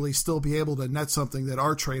actually still be able to net something that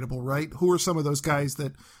are tradable, right? Who are some of those guys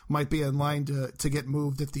that might be in line to get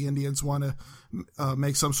moved if the Indians want to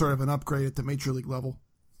make some sort of an upgrade at the major league level?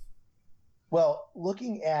 Well,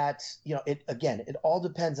 looking at, it all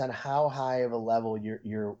depends on how high of a level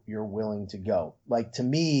you're willing to go. Like, to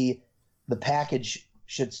me, the package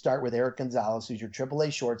should start with Eric Gonzalez, who's your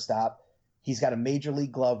AAA shortstop. He's got a major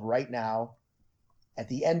league glove right now. At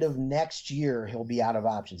the end of next year, he'll be out of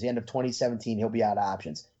options. The end of 2017, he'll be out of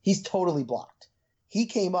options. He's totally blocked. He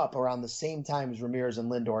came up around the same time as Ramirez and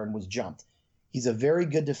Lindor and was jumped. He's a very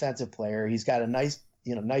good defensive player. He's got a nice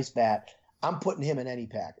bat. I'm putting him in any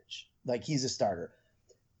package. Like, he's a starter.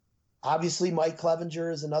 Obviously, Mike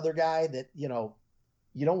Clevenger is another guy that, you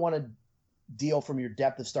don't want to deal from your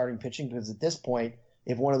depth of starting pitching, because at this point,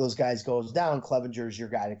 if one of those guys goes down, Clevenger is your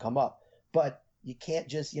guy to come up. But you can't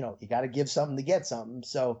just, you got to give something to get something.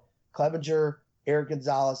 So Clevenger, Eric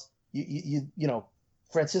Gonzalez,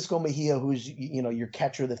 Francisco Mejia, who's, your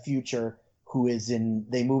catcher of the future,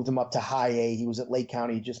 they moved him up to high A. He was at Lake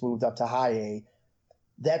County, just moved up to high A.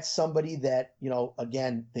 That's somebody that,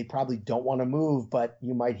 again, they probably don't want to move, but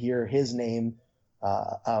you might hear his name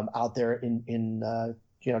out there in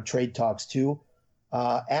trade talks too.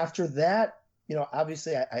 After that,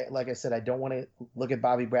 obviously, like I said, I don't want to look at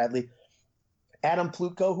Bobby Bradley. Adam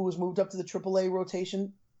Plutko, who was moved up to the AAA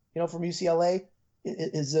rotation, from UCLA,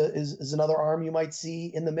 is another arm you might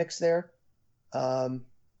see in the mix there. Other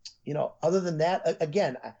than that,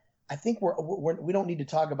 again, I think we don't need to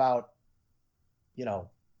talk about,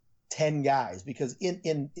 10 guys, because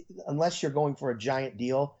unless you're going for a giant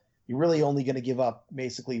deal, you're really only going to give up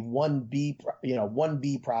basically one B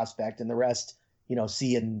prospect, and the rest,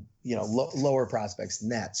 C and lower prospects than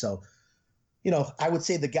that. So, I would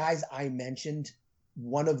say the guys I mentioned,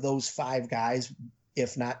 one of those 5 guys,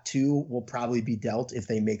 if not 2, will probably be dealt if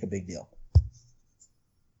they make a big deal.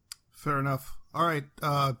 Fair enough. All right.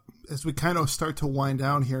 As we kind of start to wind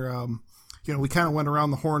down here, we kind of went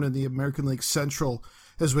around the horn in the American League Central.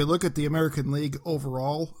 As we look at the American League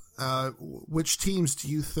overall, which teams do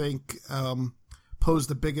you think pose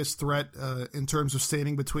the biggest threat in terms of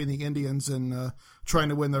standing between the Indians and trying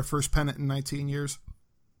to win their first pennant in 19 years?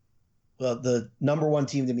 Well, the number one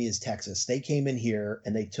team to me is Texas. They came in here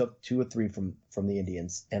and they took 2 or 3 from the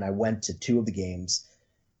Indians, and I went to 2 of the games.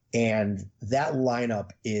 And that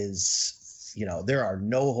lineup is, there are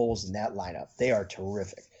no holes in that lineup. They are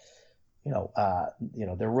terrific.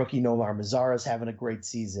 Their rookie Nomar Mazara is having a great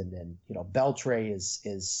season, and Beltre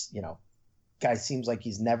is guy seems like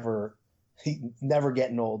he's never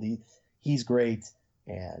getting old. He's great,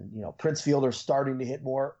 and Prince Fielder's starting to hit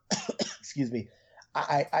more. Excuse me.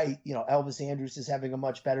 Elvis Andrus is having a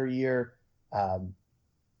much better year.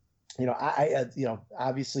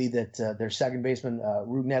 Obviously that their second baseman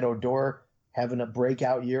Rougned Odor having a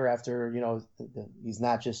breakout year after he's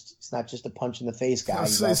not just a punch in the face guy.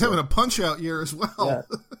 He's having a punch out year as well.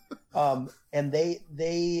 Yeah. And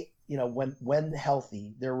they when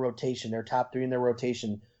healthy, their top 3 in their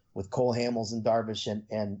rotation with Cole Hamels and Darvish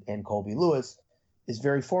and Colby Lewis is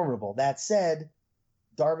very formidable. That said,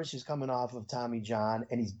 Darvish is coming off of Tommy John,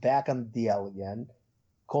 and he's back on the DL again.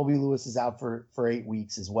 Colby Lewis is out for 8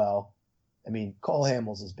 weeks as well. I mean, Cole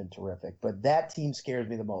Hamels has been terrific, but that team scares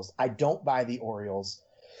me the most. I don't buy the Orioles.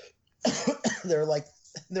 They're like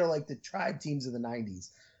the tribe teams of the 90s,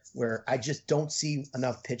 where I just don't see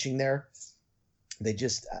enough pitching there. They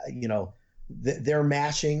just, they're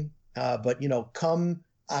mashing, but come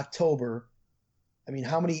October, I mean,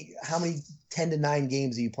 how many 10-9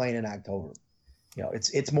 games are you playing in October?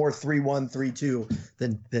 It's more 3-1, 3-2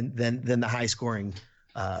 than the high scoring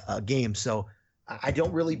games. So I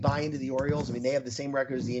don't really buy into the Orioles. I mean, they have the same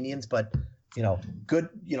record as the Indians, but good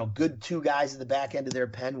 2 guys at the back end of their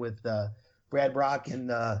pen with Brad Brock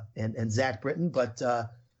and Zach Britton, but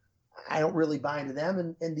I don't really buy into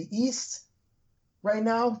them. And the East right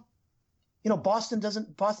now,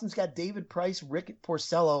 Boston's got David Price, Rick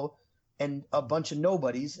Porcello, and a bunch of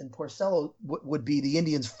nobodies, and Porcello would be the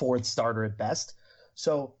Indians' fourth starter at best.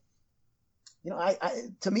 So,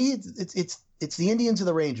 to me, it's the Indians or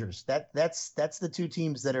the Rangers. That's the two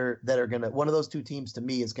teams that are gonna. One of those two teams to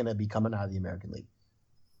me is gonna be coming out of the American League.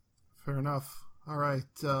 Fair enough. All right,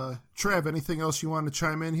 Trev, anything else you want to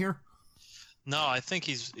chime in here? No, I think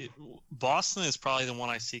Boston is probably the one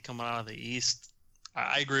I see coming out of the East.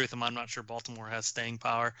 I agree with him. I'm not sure Baltimore has staying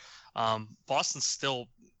power. Boston still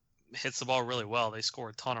hits the ball really well. They score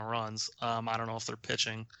a ton of runs. I don't know if their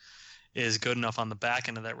pitching is good enough on the back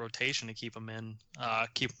end of that rotation to keep them in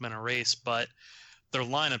a race, but their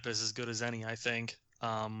lineup is as good as any, I think,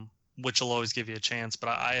 which will always give you a chance. But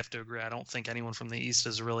I have to agree. I don't think anyone from the East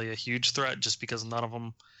is really a huge threat, just because none of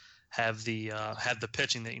them have the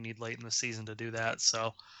pitching that you need late in the season to do that.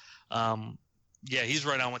 So, he's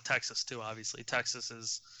right on with Texas too. Obviously, Texas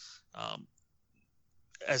is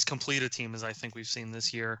as complete a team as I think we've seen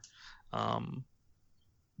this year.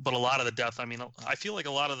 But a lot of the depth, I feel like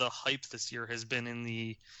a lot of the hype this year has been in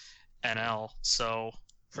the NL. So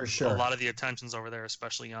for sure, a lot of the attention's over there,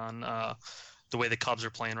 especially on the way the Cubs are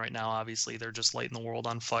playing right now. Obviously, they're just lighting the world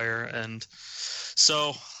on fire. And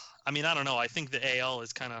so, I don't know. I think the AL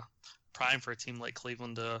is kind of prime for a team like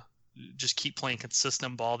Cleveland to just keep playing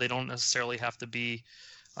consistent ball. They don't necessarily have to be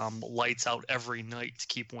lights out every night to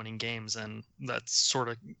keep winning games, and that sort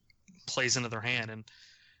of plays into their hand. And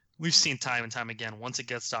we've seen time and time again, once it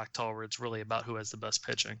gets to October, it's really about who has the best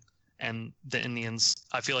pitching. And the Indians,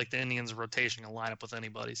 I feel like the Indians' rotation can line up with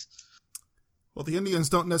anybody's. Well, the Indians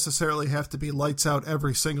don't necessarily have to be lights out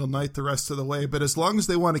every single night the rest of the way, but as long as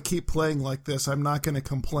they want to keep playing like this, I'm not going to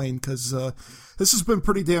complain, because this has been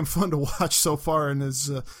pretty damn fun to watch so far, and has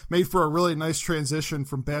made for a really nice transition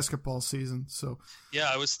from basketball season. So, yeah,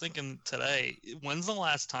 I was thinking today, when's the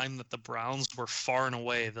last time that the Browns were far and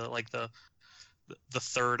away the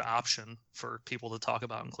third option for people to talk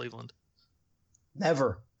about in Cleveland?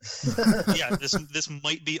 Never. Yeah, this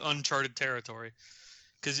might be uncharted territory.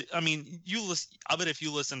 Because, I bet if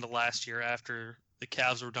you listened to last year after the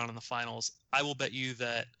Cavs were done in the finals, I will bet you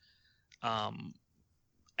that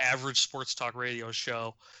average sports talk radio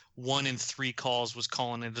show, 1 in 3 calls was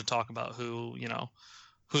calling in to talk about who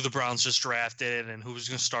the Browns just drafted and who was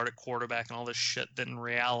going to start at quarterback and all this shit that in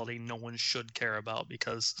reality no one should care about,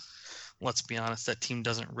 because, let's be honest, that team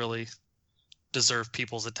doesn't really deserve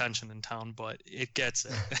people's attention in town, but it gets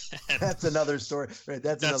it. That's another story, right?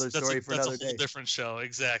 That's another story for another day. That's a whole different show,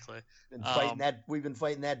 exactly. We've been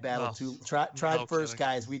fighting that battle too. Tribe no first, kidding.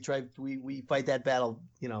 guys. We fight that battle,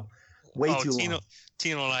 way too long.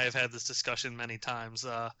 Tino and I have had this discussion many times.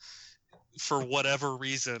 For whatever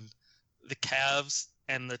reason, the Cavs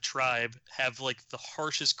and the Tribe have the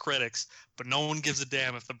harshest critics, but no one gives a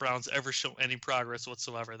damn if the Browns ever show any progress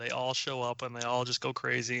whatsoever. They all show up and they all just go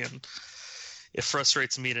crazy, and it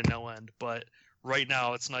frustrates me to no end. But right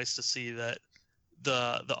now, it's nice to see that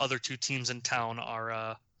the other two teams in town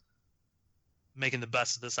are making the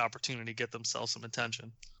best of this opportunity to get themselves some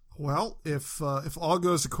attention. Well, if all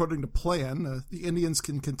goes according to plan, the Indians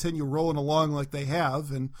can continue rolling along like they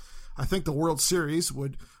have, and I think the World Series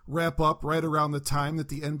would wrap up right around the time that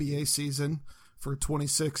the NBA season for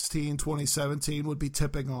 2016-2017 would be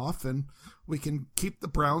tipping off, and we can keep the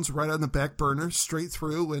Browns right on the back burner straight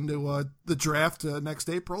through into the draft next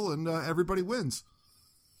April, and everybody wins.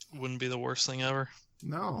 Wouldn't be the worst thing ever.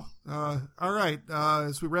 No. All right.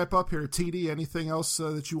 As we wrap up here, TD, anything else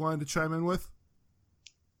that you wanted to chime in with?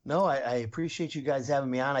 No, I appreciate you guys having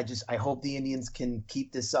me on. I hope the Indians can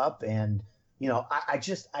keep this up, and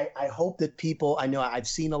I hope that people. I know I've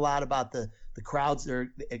seen a lot about the crowds.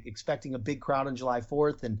 They're expecting a big crowd on July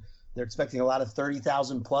 4th, and they're expecting a lot of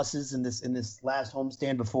 30,000 pluses in this last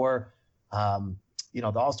homestand before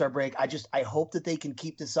the All-Star break. I hope that they can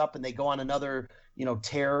keep this up and they go on another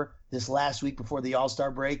tear this last week before the All-Star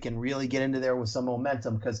break and really get into there with some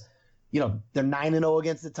momentum, because they're 9-0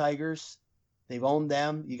 against the Tigers. They've owned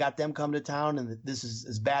them. You got them coming to town, and this is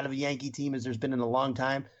as bad of a Yankee team as there's been in a long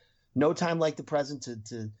time. No time like the present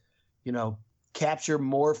to capture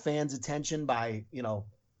more fans' attention by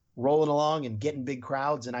rolling along and getting big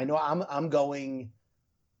crowds. And I know I'm going.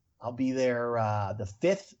 I'll be there the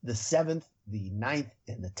 5th, the 7th, the 9th,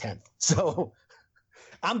 and the 10th. So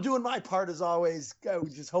I'm doing my part as always. I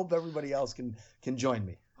just hope everybody else can join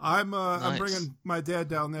me. I'm Nice. bringing my dad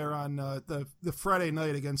down there on the Friday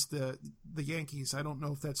night against the Yankees. I don't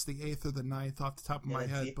know if that's the 8th or the 9th off the top of my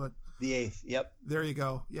head, but the 8th. Yep. There you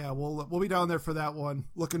go. Yeah, we'll be down there for that one.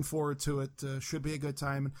 Looking forward to it. Should be a good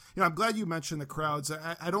time. And, I'm glad you mentioned the crowds.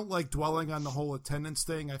 I don't like dwelling on the whole attendance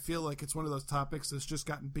thing. I feel like it's one of those topics that's just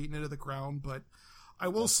gotten beaten into the ground. But I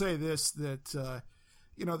will say this, that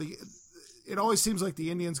it always seems like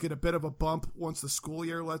the Indians get a bit of a bump once the school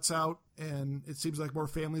year lets out, and it seems like more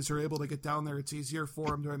families are able to get down there. It's easier for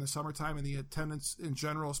them during the summertime, and the attendance in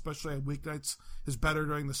general, especially on weeknights, is better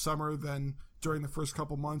during the summer than during the first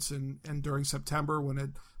couple months and during September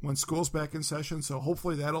when school's back in session. So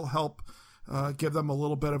hopefully that'll help give them a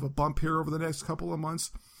little bit of a bump here over the next couple of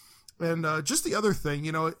months. And just the other thing,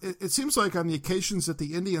 it seems like on the occasions that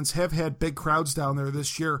the Indians have had big crowds down there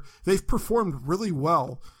this year, they've performed really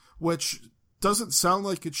well, which doesn't sound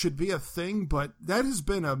like it should be a thing, but that has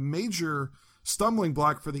been a major stumbling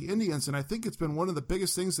block for the Indians, and I think it's been one of the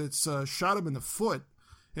biggest things that's shot them in the foot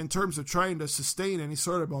in terms of trying to sustain any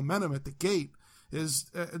sort of momentum at the gate, is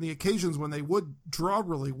the occasions when they would draw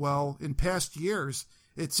really well in past years.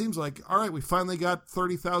 It seems like, all right, we finally got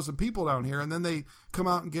 30,000 people down here, and then they come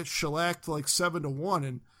out and get shellacked like 7-1,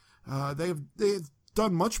 and they've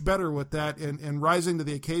done much better with that and rising to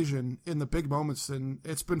the occasion in the big moments, and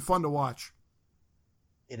it's been fun to watch.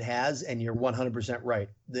 It has, and you're 100% right.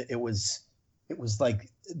 It was like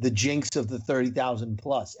the jinx of the 30,000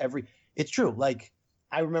 plus. It's true. Like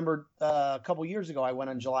I remember a couple years ago, I went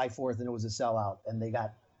on July 4th, and it was a sellout, and they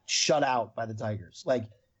got shut out by the Tigers. Like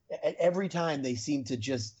every time they seemed to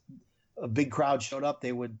just a big crowd showed up,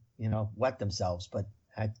 they would wet themselves. But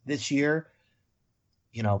this year,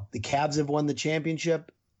 the Cavs have won the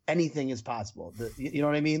championship. Anything is possible. You know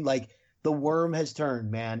what I mean? Like the worm has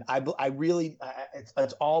turned, man. I really,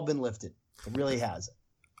 it's all been lifted. It really has.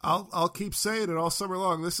 I'll keep saying it all summer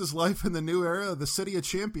long. This is life in the new era of the City of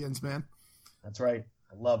Champions, man. That's right.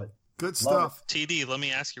 I love it. Good stuff. TD, let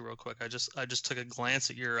me ask you real quick. I just took a glance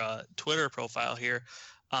at your Twitter profile here.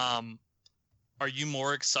 Are you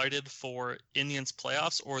more excited for Indians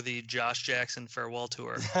playoffs or the Josh Jackson farewell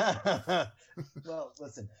tour? Well,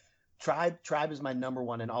 listen, Tribe is my number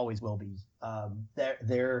one and always will be.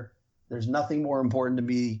 There's nothing more important to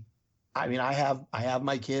me. I mean, I have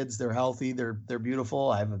my kids. They're healthy. They're beautiful.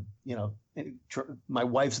 I have my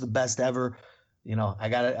wife's the best ever. I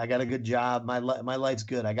got a good job. My life's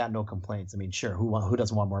good. I got no complaints. I mean, sure, who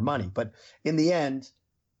doesn't want more money? But in the end,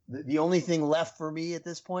 the only thing left for me at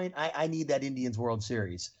this point, I need that Indians World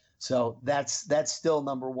Series. So that's still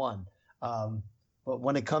number one. But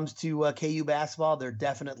when it comes to KU basketball, they're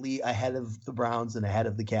definitely ahead of the Browns and ahead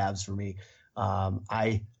of the Cavs for me.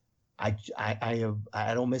 I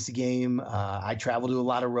don't miss a game. I travel to a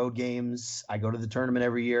lot of road games. I go to the tournament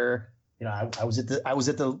every year. I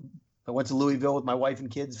went to Louisville with my wife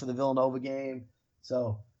and kids for the Villanova game.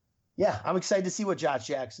 So yeah, I'm excited to see what Josh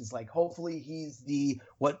Jackson's like. Hopefully he's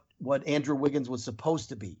what Andrew Wiggins was supposed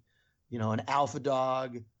to be, an alpha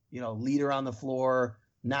dog, leader on the floor,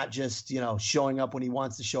 not just, showing up when he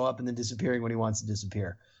wants to show up and then disappearing when he wants to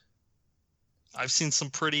disappear. I've seen some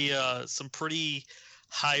pretty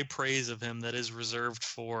high praise of him that is reserved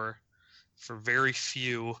for very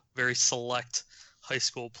few, very select high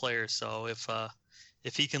school players. So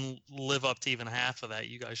if he can live up to even half of that,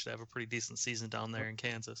 you guys should have a pretty decent season down there in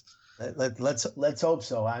Kansas. Let's hope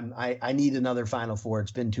so. I need another Final Four.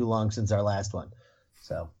 It's been too long since our last one.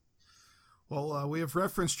 So, well, we have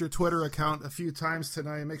referenced your Twitter account a few times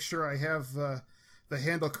tonight. Make sure I have the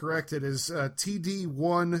handle correct. It is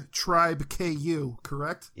TD1 Tribe KU,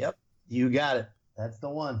 correct? Yep, you got it. That's the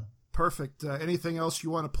one. Perfect. Anything else you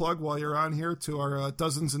want to plug while you're on here to our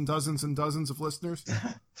dozens and dozens and dozens of listeners?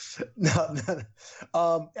 No.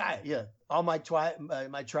 Yeah. All my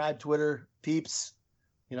tribe Twitter peeps.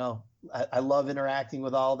 I love interacting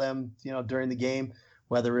with all of them. During the game,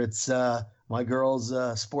 whether it's my girls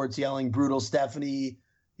sports yelling brutal Stephanie.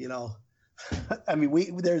 I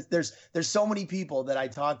mean there's so many people that I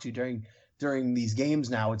talk to during these games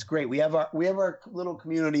now. It's great. We have our little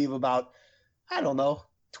community of about, I don't know,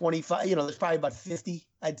 25, there's probably about 50,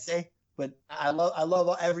 I'd say, but I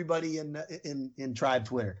love everybody in Tribe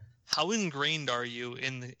Twitter. How ingrained are you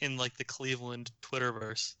in like the Cleveland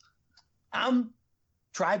Twitterverse? I'm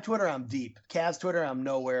Tribe Twitter, I'm deep. Cavs Twitter, I'm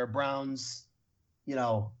nowhere. Browns,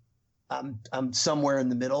 I'm somewhere in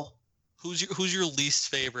the middle. Who's your least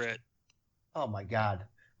favorite? Oh my God.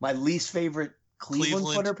 My least favorite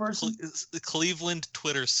Cleveland Twitter person? The Cleveland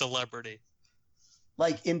Twitter celebrity.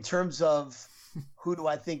 Like in terms of who do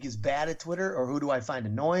I think is bad at Twitter or who do I find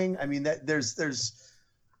annoying? I mean, there's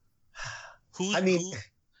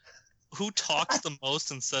who talks the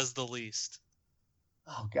most and says the least?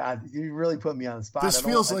 Oh God, you really put me on the spot. This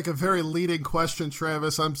feels like a very leading question,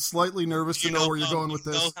 Travis. I'm slightly nervous to know where you're going with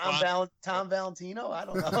this. Tom Valentino? I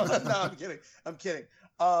don't know. No, I'm kidding.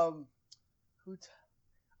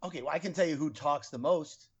 Okay, well, I can tell you who talks the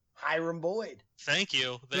most. Hiram Boyd. Thank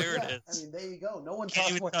you. There it is. I mean, there you go. No one can't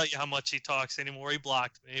talks even tell you how much he talks anymore. He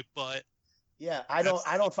blocked me, but Yeah, I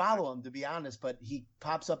don't follow him, to be honest, but he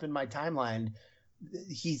pops up in my timeline.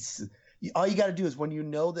 He's all you got to do is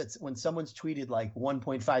when someone's tweeted like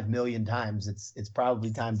 1.5 million times, it's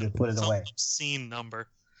probably time to put it away. Obscene number.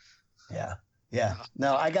 Yeah.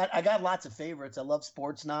 No, I got lots of favorites. I love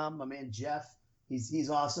Sports Nom. My man Jeff,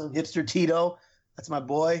 he's awesome. Hipster Tito, that's my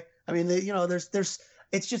boy. I mean, it's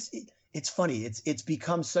funny. It's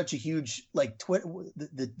become such a huge like Twitter.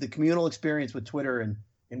 The communal experience with Twitter and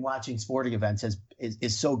watching sporting events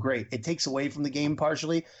is so great. It takes away from the game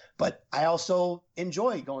partially, but I also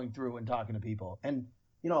enjoy going through and talking to people. And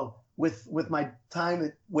with my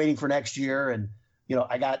time waiting for next year, and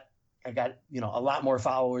I got a lot more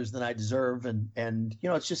followers than I deserve, and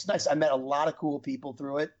it's just nice. I met a lot of cool people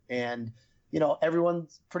through it, and everyone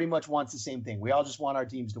pretty much wants the same thing. We all just want our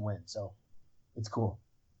teams to win, so it's cool.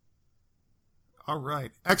 All right.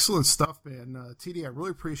 Excellent stuff, man. TD, I really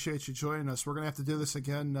appreciate you joining us. We're going to have to do this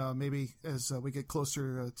again maybe as we get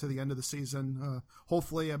closer to the end of the season.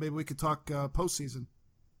 Hopefully, maybe we could talk postseason.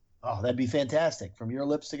 Oh, that'd be fantastic. From your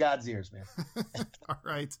lips to God's ears, man. All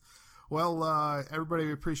right. Well, everybody,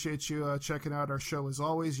 we appreciate you checking out our show as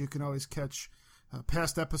always. You can always catch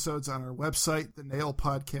past episodes on our website,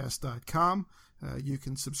 thenailpodcast.com. You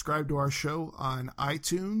can subscribe to our show on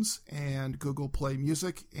iTunes and Google Play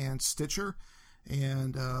Music and Stitcher.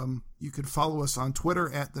 And you can follow us on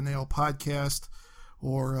Twitter at The Nail Podcast,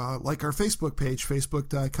 or like our Facebook page,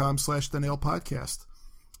 facebook.com/The Nail Podcast.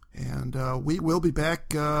 And we will be back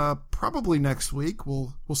probably next week.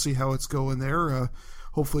 We'll see how it's going there.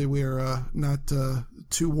 Hopefully we're not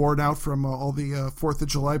too worn out from all the 4th of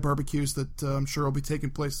July barbecues that I'm sure will be taking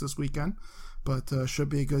place this weekend, but should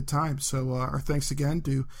be a good time. So our thanks again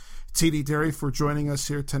to TD Dery for joining us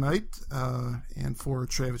here tonight, and for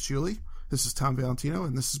Travis Yulee. This is Tom Valentino,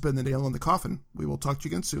 and this has been The Nail in the Coffin. We will talk to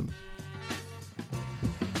you again soon.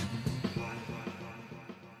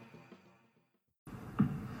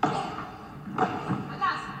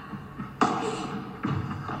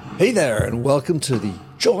 Hey there, and welcome to the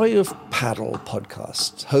Joy of Paddle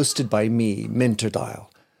podcast, hosted by me, Minter Dial,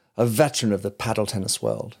 a veteran of the paddle tennis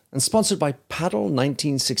world, and sponsored by Paddle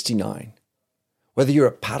 1969. Whether you're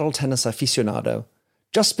a paddle tennis aficionado,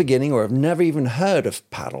 just beginning, or have never even heard of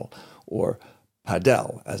paddle, or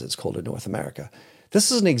padel, as it's called in North America,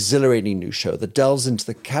 this is an exhilarating new show that delves into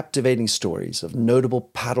the captivating stories of notable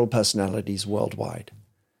paddle personalities worldwide.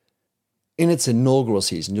 In its inaugural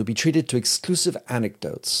season, you'll be treated to exclusive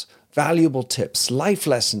anecdotes, valuable tips, life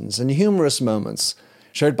lessons, and humorous moments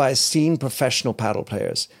shared by esteemed professional paddle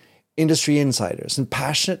players, industry insiders, and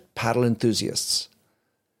passionate paddle enthusiasts.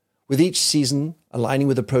 With each season aligning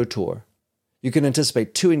with the Pro Tour, you can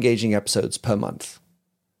anticipate 2 engaging episodes per month.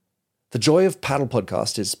 The Joy of Paddle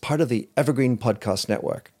podcast is part of the Evergreen Podcast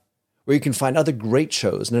Network, where you can find other great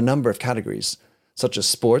shows in a number of categories, such as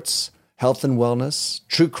sports, health and wellness,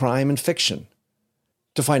 true crime, and fiction.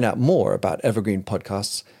 To find out more about Evergreen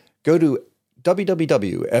Podcasts, go to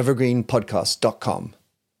www.evergreenpodcast.com.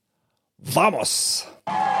 Vamos!